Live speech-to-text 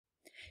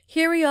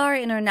Here we are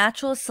in our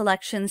natural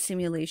selection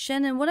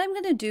simulation, and what I'm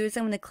going to do is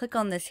I'm going to click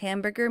on this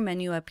hamburger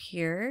menu up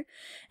here,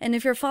 and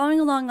if you're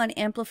following along on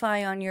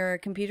Amplify on your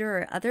computer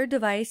or other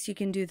device, you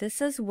can do this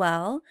as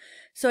well.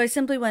 So I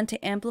simply went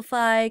to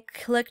Amplify,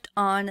 clicked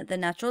on the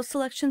natural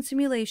selection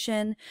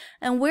simulation,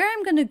 and where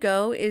I'm going to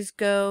go is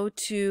go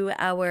to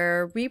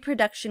our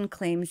reproduction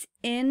claims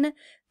in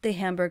the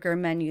hamburger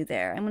menu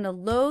there. I'm going to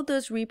load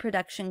those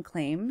reproduction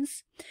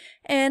claims,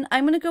 and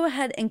I'm going to go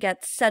ahead and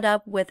get set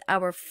up with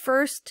our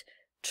first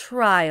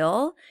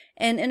trial.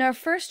 And in our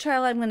first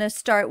trial, I'm going to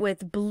start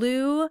with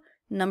blue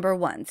number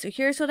 1. So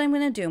here's what I'm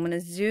going to do. I'm going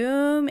to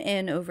zoom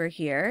in over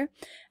here,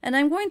 and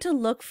I'm going to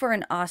look for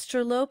an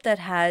Australope that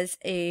has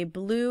a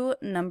blue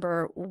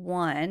number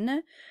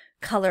 1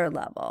 color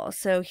level.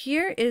 So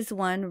here is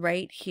one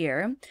right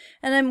here.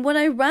 And then when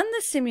I run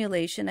the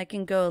simulation, I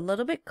can go a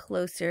little bit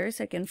closer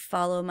so I can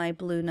follow my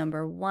blue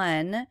number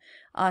 1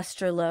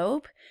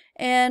 Australope.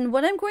 And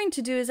what I'm going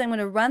to do is I'm going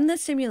to run the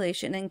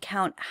simulation and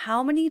count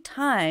how many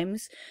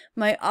times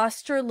my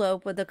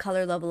Australope with a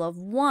color level of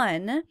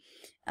 1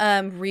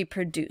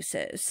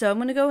 reproduces. So I'm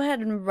going to go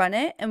ahead and run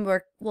it, and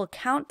we'll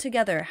count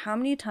together how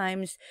many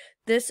times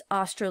this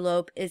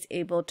Australope is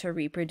able to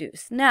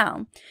reproduce.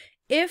 Now,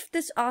 if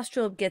this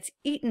Australope gets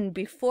eaten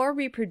before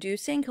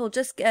reproducing, he'll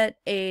just get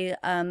a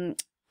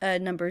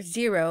number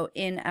 0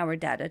 in our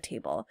data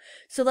table.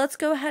 So let's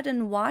go ahead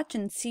and watch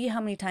and see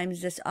how many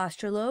times this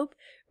Australope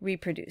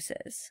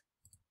reproduces.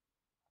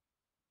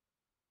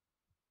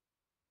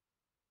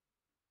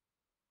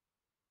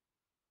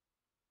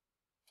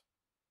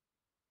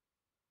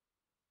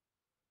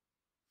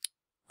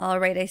 All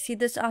right, I see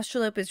this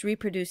Australope is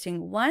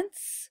reproducing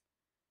once.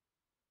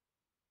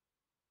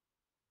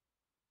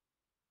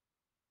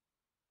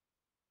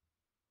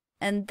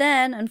 And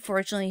then,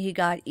 unfortunately, he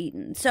got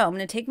eaten. So I'm going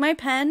to take my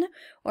pen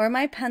or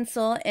my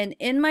pencil, and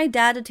in my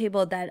data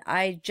table that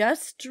I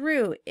just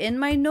drew in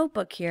my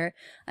notebook here,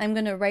 I'm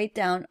going to write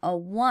down a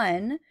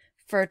 1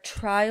 for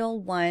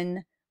trial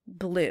 1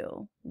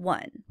 blue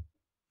 1.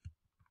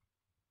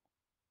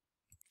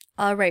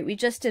 All right, we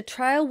just did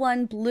trial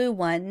 1 blue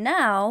 1.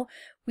 Now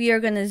we are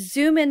going to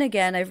zoom in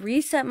again. I've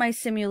reset my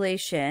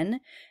simulation,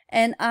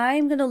 and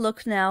I'm going to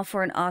look now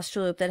for an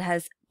Australope that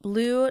has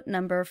blue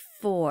number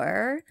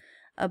 4.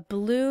 A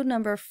blue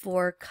number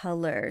 4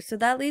 color. So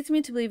that leads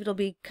me to believe it'll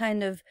be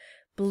kind of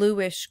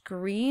bluish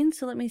green.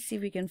 So let me see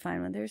if we can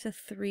find one. There's a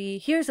 3.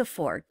 Here's a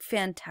 4.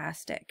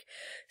 Fantastic.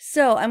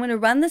 So I'm going to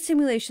run the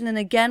simulation, and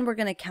again we're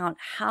going to count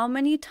how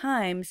many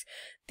times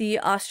the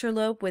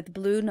Australope with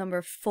blue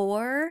number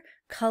 4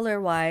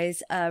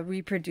 color-wise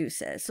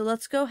reproduces. So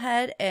let's go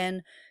ahead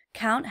and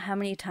count how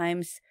many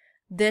times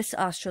this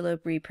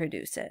Australope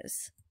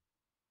reproduces.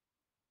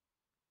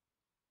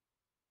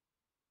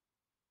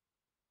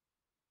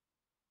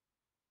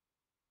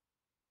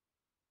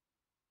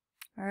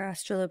 Our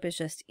Australope is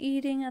just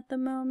eating at the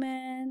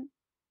moment.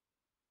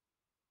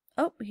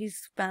 Oh,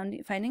 he's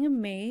finding a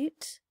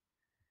mate.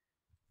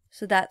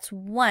 So that's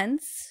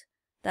once,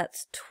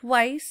 that's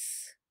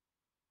twice,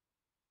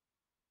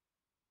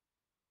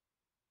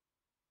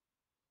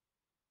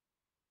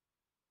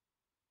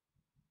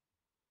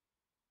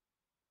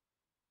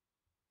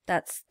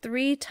 that's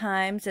 3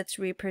 times it's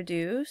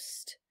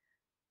reproduced,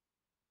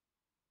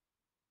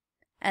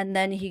 and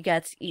then he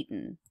gets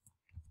eaten.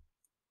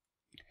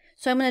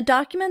 So I'm going to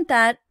document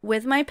that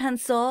with my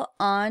pencil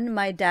on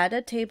my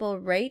data table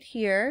right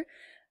here.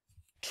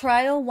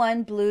 Trial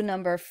 1 blue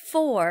number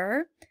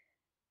 4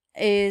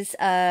 is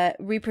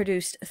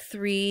reproduced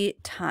 3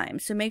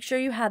 times. So make sure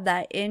you have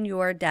that in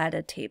your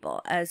data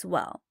table as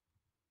well.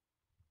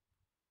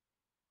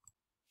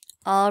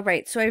 All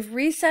right, so I've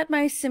reset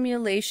my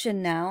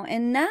simulation now,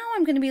 and now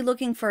I'm going to be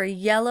looking for a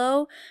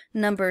yellow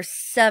number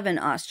 7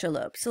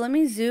 Australope. So let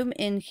me zoom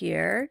in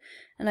here,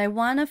 and I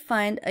want to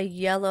find a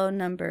yellow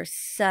number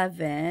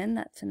 7.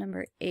 That's a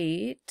number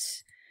 8.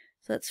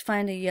 So let's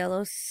find a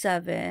yellow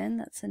 7.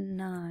 That's a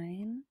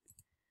 9.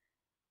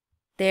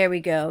 There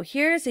we go.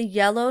 Here's a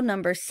yellow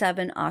number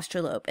 7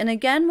 Australope. And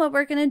again, what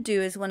we're going to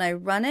do is when I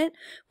run it,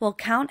 we'll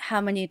count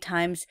how many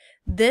times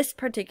this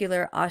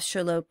particular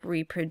Australope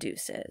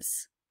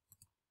reproduces.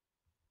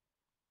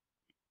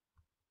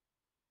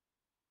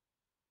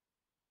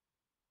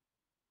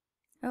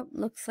 Oh,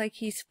 looks like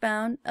he's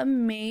found a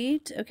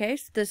mate. Okay,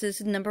 so this is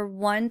number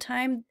 1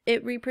 time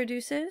it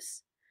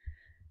reproduces.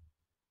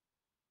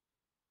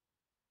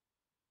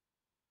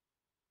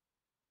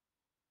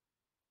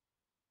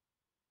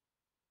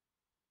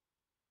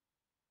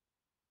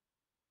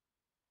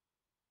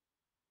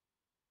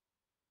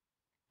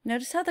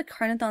 Notice how the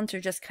Carnithons are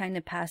just kind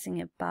of passing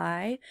it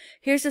by.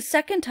 Here's the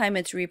 2nd time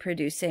it's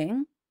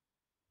reproducing.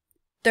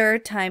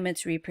 3rd time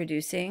it's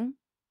reproducing.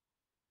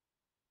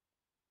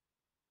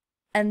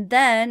 And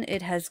then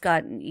it has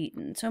gotten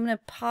eaten. So I'm going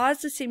to pause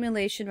the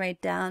simulation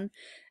right down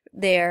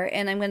there,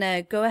 and I'm going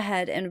to go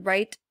ahead and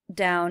write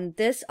down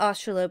this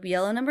Australope,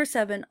 yellow number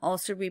 7,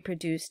 also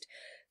reproduced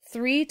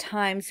 3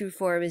 times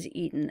before it was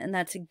eaten. And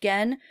that's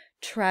again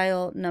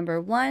trial number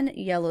 1,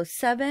 yellow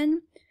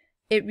 7.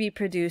 It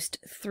reproduced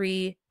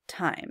 3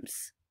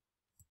 times.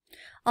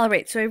 All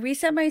right, so I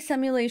reset my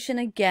simulation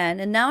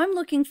again, and now I'm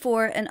looking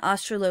for an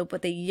australope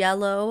with a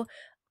yellow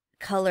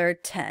color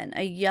 10,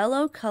 a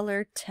yellow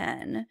color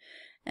 10.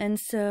 And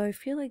so I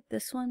feel like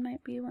this one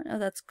might be one. Oh,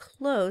 that's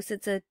close.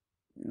 It's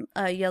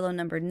a yellow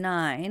number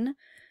 9.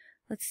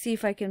 Let's see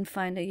if I can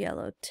find a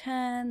yellow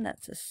 10.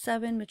 That's a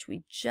 7, which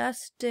we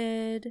just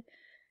did.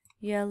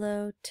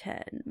 Yellow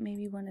 10.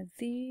 Maybe one of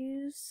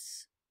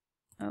these.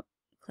 Oh,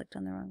 clicked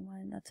on the wrong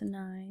one. That's a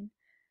 9.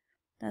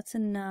 That's a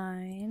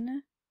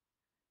 9.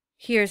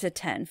 Here's a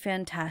 10.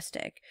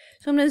 Fantastic.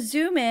 So I'm going to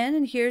zoom in,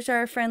 and here's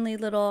our friendly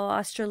little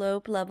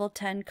australope level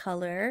 10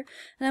 color.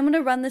 And I'm going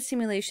to run the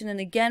simulation, and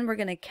again, we're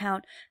going to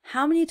count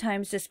how many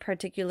times this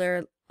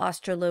particular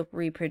australope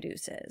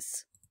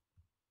reproduces.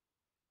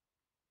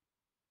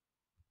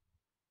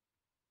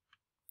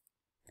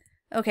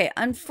 Okay,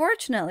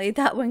 unfortunately,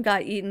 that one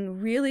got eaten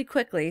really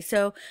quickly.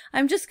 So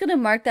I'm just going to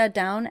mark that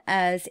down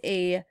as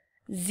a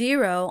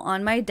 0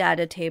 on my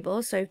data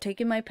table. So I've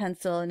taken my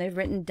pencil and I've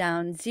written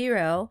down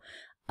 0.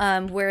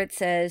 Where it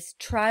says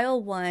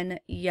trial 1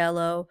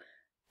 yellow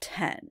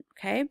 10.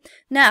 Okay,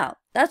 now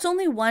that's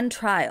only one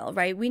trial,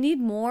 right? We need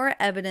more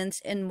evidence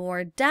and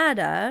more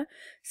data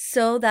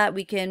so that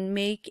we can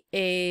make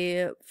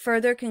a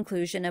further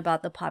conclusion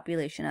about the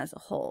population as a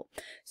whole.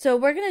 So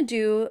we're going to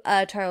do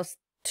trials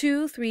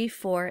 2, 3,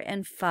 4,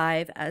 and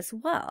 5 as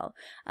well.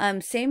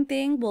 Same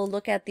thing, we'll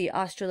look at the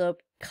australope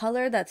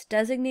color that's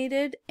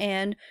designated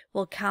and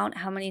we'll count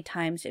how many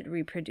times it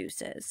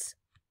reproduces.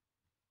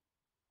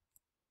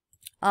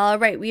 All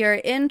right, we are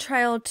in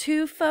trial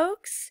 2,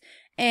 folks,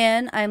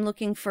 and I'm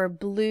looking for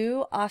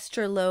blue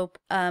australope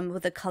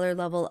with a color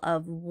level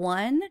of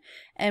 1,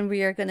 and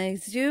we are going to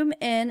zoom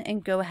in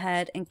and go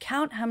ahead and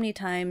count how many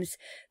times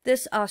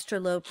this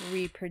australope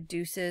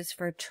reproduces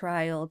for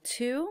trial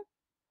 2.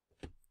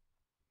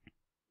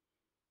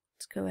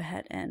 Let's go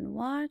ahead and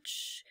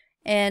watch.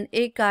 And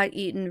it got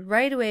eaten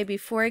right away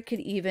before it could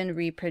even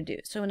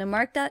reproduce. So I'm going to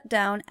mark that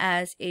down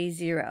as a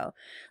 0.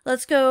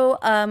 Let's go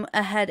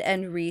ahead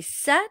and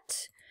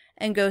reset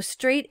and go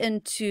straight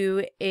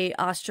into a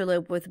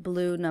australope with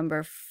blue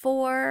number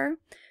 4.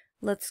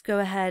 Let's go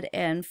ahead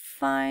and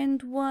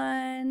find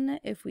one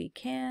if we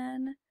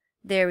can.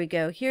 There we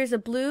go. Here's a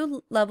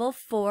blue level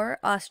 4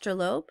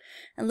 australope,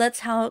 and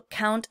let's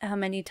count how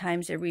many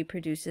times it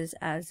reproduces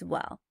as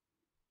well.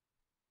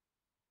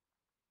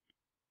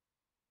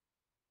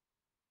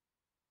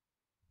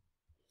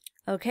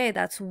 Okay,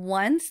 that's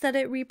once that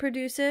it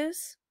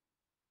reproduces.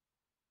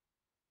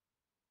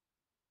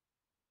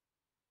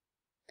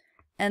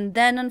 And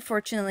then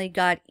unfortunately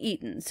got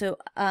eaten. So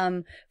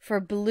for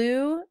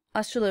blue,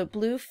 australope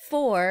blue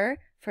 4,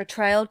 for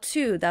trial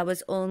 2, that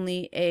was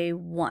only a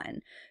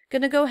 1.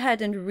 Gonna go ahead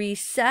and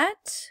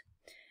reset.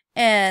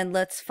 And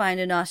let's find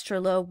an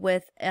australope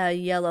with a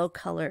yellow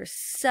color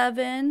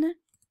 7.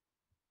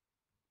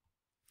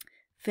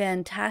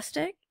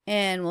 Fantastic.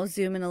 And we'll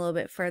zoom in a little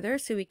bit further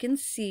so we can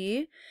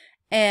see.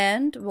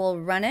 And we'll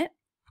run it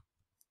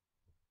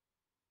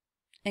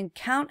and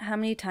count how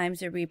many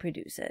times it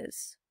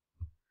reproduces.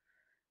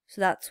 So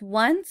that's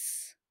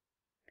once,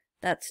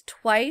 that's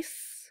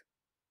twice,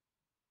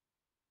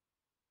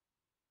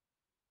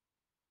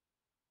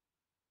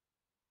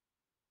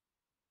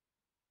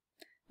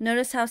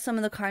 notice how some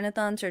of the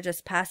Carnathons are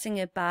just passing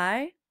it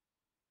by.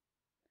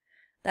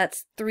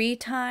 That's 3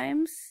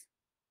 times,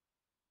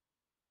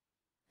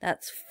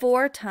 that's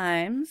 4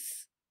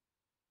 times,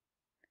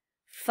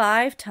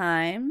 5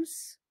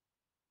 times,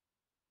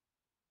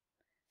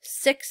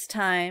 6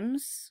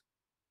 times,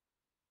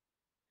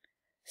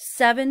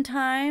 7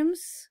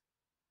 times,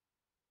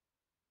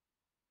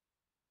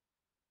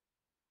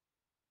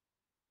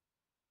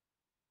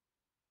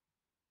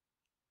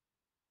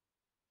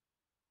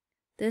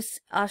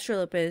 this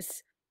australope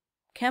is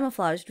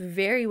camouflaged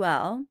very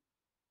well.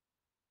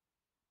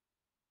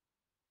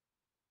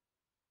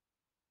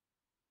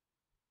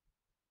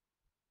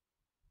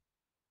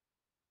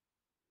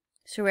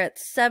 So we're at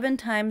 7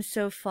 times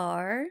so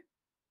far.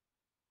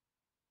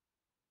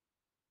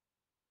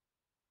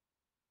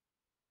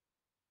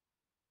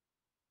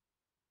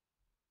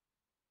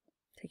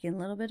 Taking a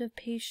little bit of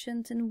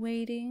patience and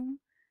waiting.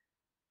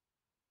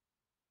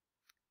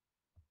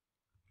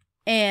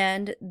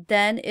 And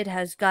then it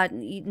has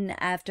gotten eaten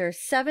after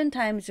 7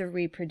 times of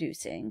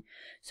reproducing.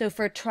 So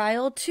for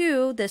trial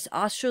 2, this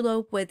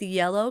australope with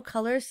yellow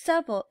color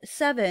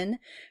 7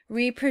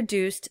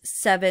 reproduced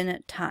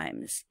 7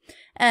 times.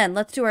 And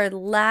let's do our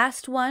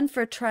last one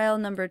for trial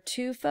number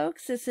 2,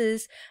 folks. This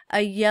is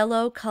a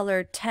yellow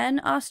color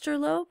 10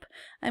 australope.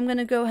 I'm going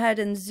to go ahead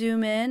and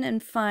zoom in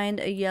and find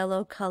a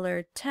yellow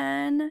color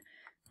 10.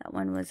 That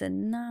one was a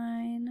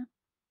 9.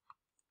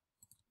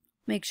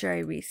 Make sure I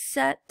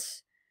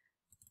reset.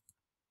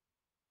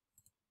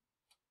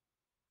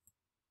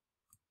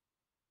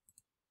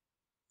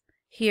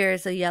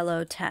 Here's a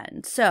yellow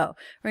 10. So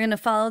we're going to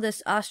follow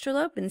this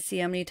australope and see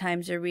how many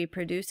times it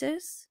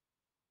reproduces.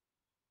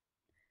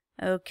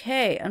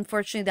 Okay,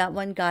 unfortunately that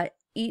one got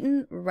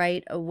eaten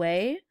right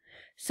away.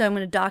 So I'm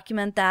going to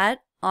document that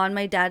on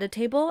my data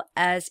table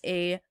as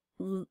a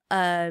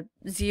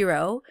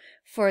 0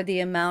 for the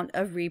amount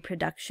of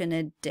reproduction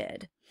it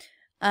did.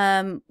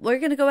 We're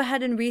going to go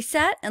ahead and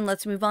reset, and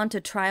let's move on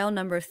to trial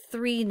number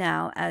 3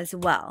 now as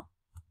well.